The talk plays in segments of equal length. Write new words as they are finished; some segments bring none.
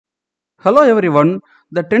Hello everyone.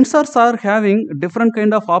 The tensors are having different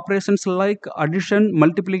kind of operations like addition,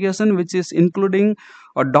 multiplication, which is including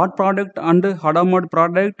a dot product and Hadamard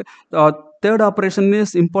product. Third operation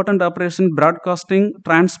is important operation broadcasting,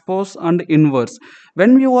 transpose, and inverse.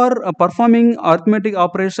 When you are performing arithmetic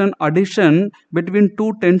operation addition between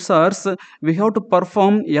two tensors, we have to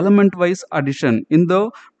perform element-wise addition in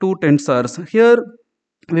the two tensors. Here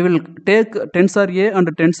we will take tensor A and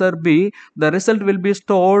tensor B. The result will be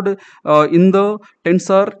stored in the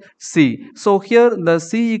tensor C. So here the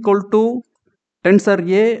C equal to tensor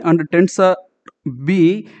A and tensor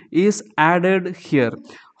B is added here.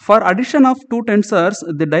 For addition of two tensors,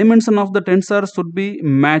 the dimension of the tensor should be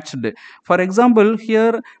matched. For example,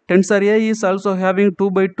 here tensor A is also having 2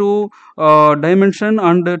 by 2 dimension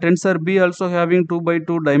and tensor B also having 2 by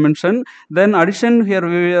 2 dimension. Then addition, here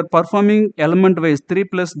we are performing element wise 3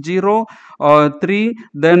 plus 0 3,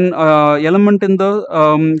 then element in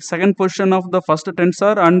the second position of the first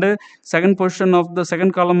tensor and second position of the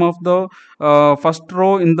second column of the first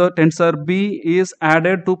row in the tensor B is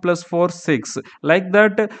added 2 plus 4 6. Like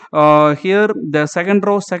that, here the second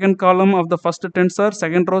row second column of the first tensor,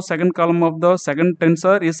 second row second column of the second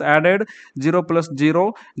tensor is added 0 plus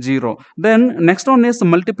 0 0. Then next one is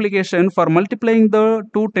multiplication. For multiplying the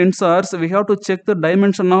two tensors, we have to check the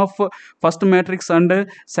dimension of first matrix and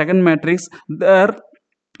second matrix. There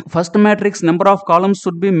first matrix number of columns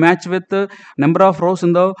should be matched with the number of rows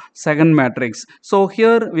in the second matrix. So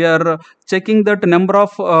here we are checking that number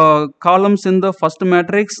of columns in the first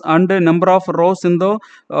matrix and number of rows in the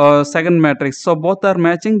second matrix. So both are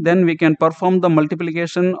matching, then we can perform the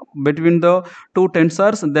multiplication between the two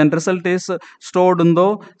tensors. Then result is stored in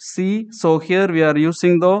the C. So here we are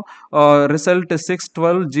using the result 6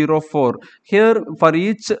 12 0 4. Here for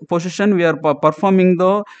each position we are performing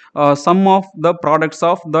the sum of the products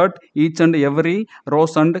of that each and every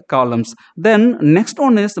rows and columns. Then next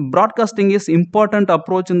one is broadcasting is important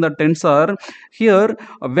approach in the tensor. Here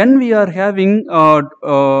when we are having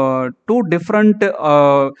two different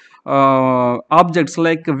objects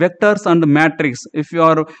like vectors and matrix, if you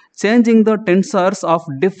are changing the tensors of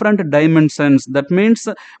different dimensions, that means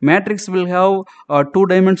matrix will have 2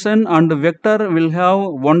 dimension and vector will have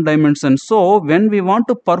 1 dimension. So when we want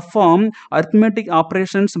to perform arithmetic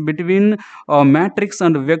operations between matrix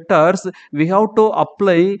and vectors, we have to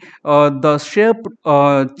apply the shape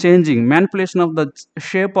changing, manipulation of the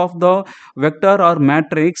shape of the vector or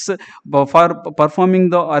matrix for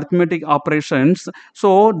performing the arithmetic operations.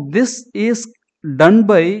 So this is done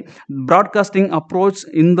by broadcasting approach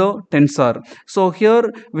in the tensor. So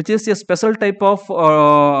here, which is a special type of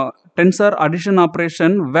tensor addition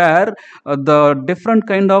operation where the different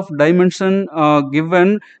kind of dimension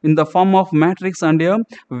given in the form of matrix and a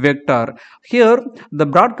vector. Here the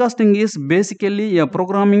broadcasting is basically a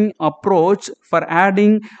programming approach for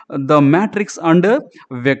adding the matrix and a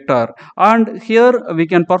vector, and here we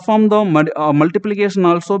can perform the multiplication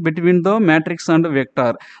also between the matrix and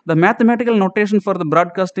vector. The mathematical notation for the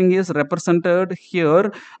broadcasting is represented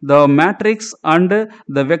here. The matrix and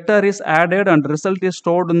the vector is added and result is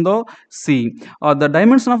stored in the C. The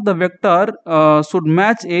dimension of the vector should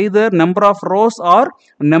match either number of rows or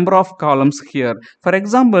number of columns here. For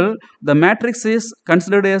example, the matrix is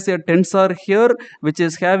considered as a tensor here, which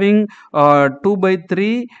is having 2 by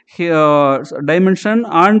 3 dimension,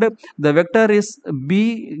 and the vector is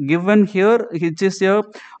B given here, which is a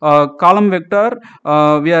column vector.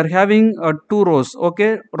 We are having 2 rows,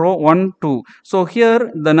 okay, row 1 2. So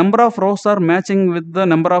here the number of rows are matching with the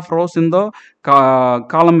number of rows in the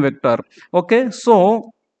column vector. Okay,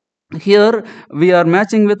 so here we are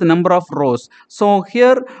matching with number of rows. So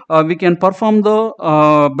here we can perform the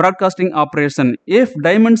broadcasting operation. If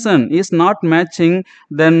dimension is not matching,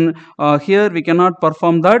 then here we cannot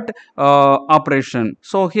perform that operation.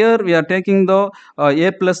 So here we are taking the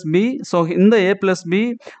A plus B. So in the A plus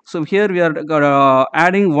B, so here we are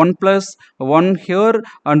adding 1 plus 1 here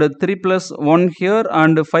and 3 plus 1 here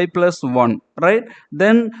and 5 plus 1, right?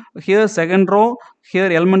 Then here second row, here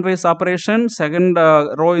element wise operation, second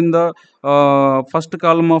row in the first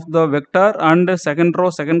column of the vector and second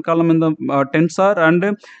row second column in the tensor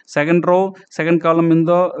and second row second column in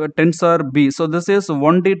the tensor B. So this is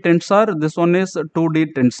 1D tensor, this one is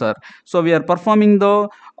 2D tensor. So we are performing the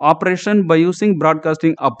operation by using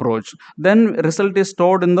broadcasting approach. Then result is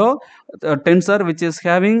stored in the tensor which is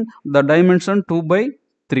having the dimension 2 by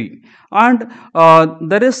 3. And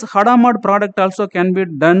there is Hadamard product also can be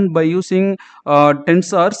done by using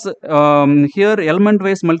tensors. Here element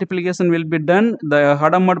wise multiplication will be done. The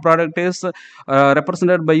Hadamard product is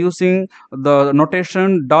represented by using the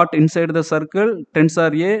notation dot inside the circle,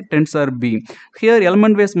 tensor A, tensor B. Here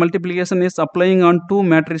element wise multiplication is applying on two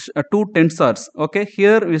tensors. Okay,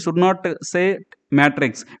 here we should not say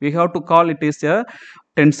matrix, we have to call it is a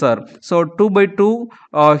tensor. So 2 by 2,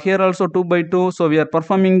 here also 2 by 2. So we are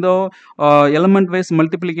performing the element wise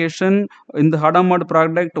multiplication in the Hadamard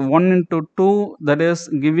product 1 into 2, that is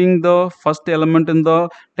giving the first element in the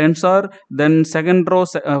tensor, then second row,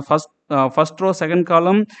 first row second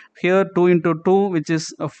column, here 2 into 2, which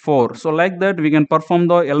is 4. So like that we can perform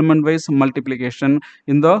the element wise multiplication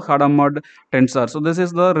in the Hadamard tensor. So this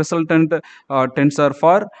is the resultant tensor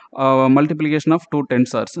for multiplication of two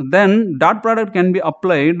tensors. Then dot product can be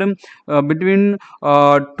applied between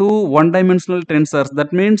two one-dimensional tensors.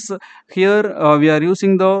 That means here we are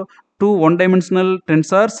using the two one-dimensional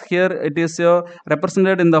tensors. Here it is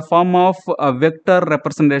represented in the form of a vector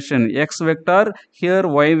representation, x vector, here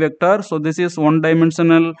y vector. So this is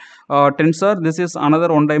one-dimensional tensor, this is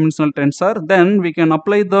another one-dimensional tensor. Then we can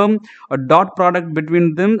apply the dot product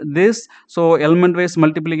between them, this. So element wise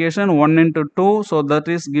multiplication 1 into 2, so that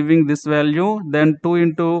is giving this value, then 2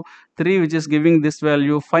 into 3, which is giving this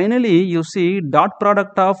value. Finally you see dot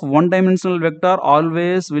product of one dimensional vector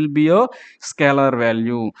always will be a scalar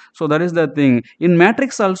value. So that is the thing in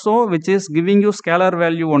matrix also, which is giving you scalar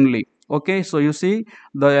value only. Okay, so you see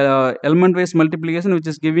the element wise multiplication which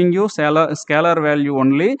is giving you scalar value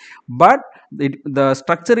only, but the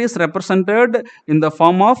structure is represented in the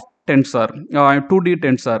form of tensor, 2D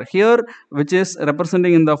tensor here, which is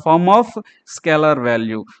representing in the form of scalar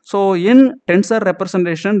value. So in tensor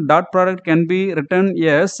representation, dot product can be written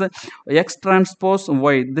as x transpose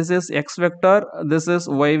y. This is x vector, this is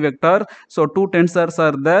y vector. So two tensors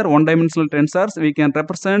are there, one dimensional tensors. We can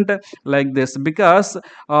represent like this, because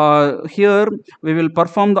here we will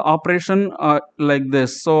perform the operation like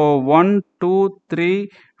this. So 1 2 3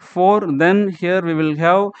 4, then here we will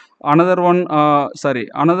have another one tensor.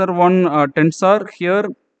 Here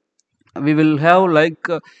we will have like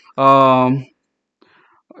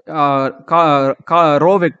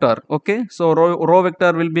row vector. Okay, so row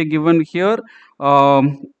vector will be given here.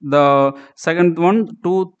 The second one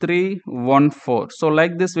 2 3 1 4. So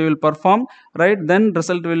like this we will perform, right? Then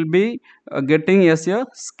result will be getting as a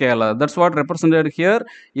scalar. That's what represented here.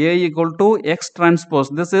 A equal to x transpose,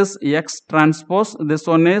 this is x transpose, this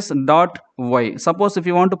one is dot y. Suppose if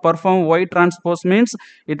you want to perform y transpose, means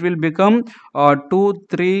it will become 2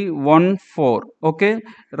 3 1 4. Okay,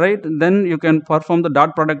 right? Then you can perform the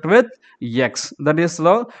dot product with x. That is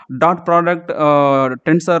the dot product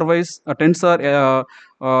tensor wise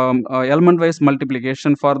element wise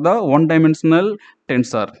multiplication for the one dimensional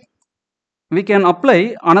tensor. We can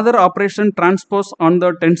apply another operation transpose on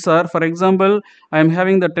the tensor. For example, I am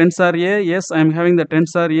having the tensor A. Yes, I am having the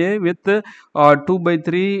tensor A with 2 by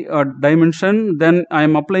 3 dimension. Then I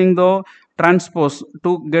am applying the transpose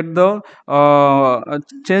to get the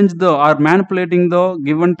change the or manipulating the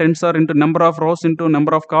given tensor into number of rows into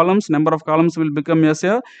number of columns. Number of columns will become as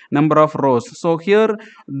a number of rows. So here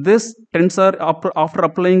this tensor after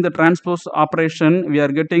applying the transpose operation, we are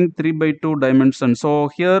getting 3 by 2 dimension. So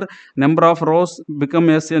here number of rows become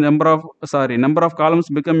as a number of columns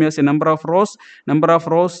become as a number of rows. Number of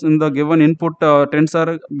rows in the given input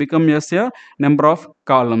tensor become as a number of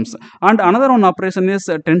columns. And another one operation is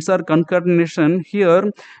tensor concatenation here,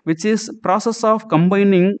 which is process of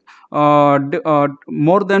combining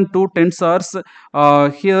more than two tensors.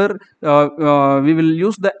 Here we will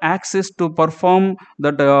use the axis to perform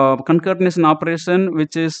that concatenation operation,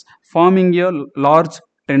 which is forming a large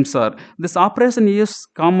tensor. This operation is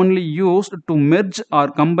commonly used to merge or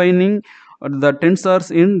combining the tensors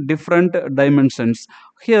in different dimensions.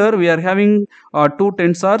 Here we are having two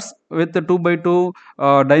tensors with the 2 by 2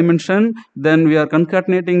 dimension. Then we are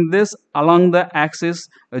concatenating this along the axis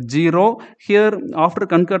 0. Here after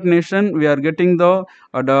concatenation we are getting the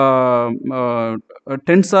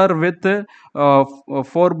tensor with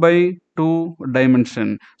 4 by 2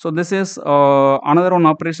 dimension. So this is another one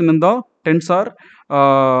operation in the tensor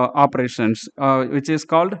operations, which is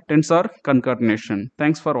called tensor concatenation.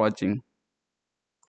 Thanks for watching.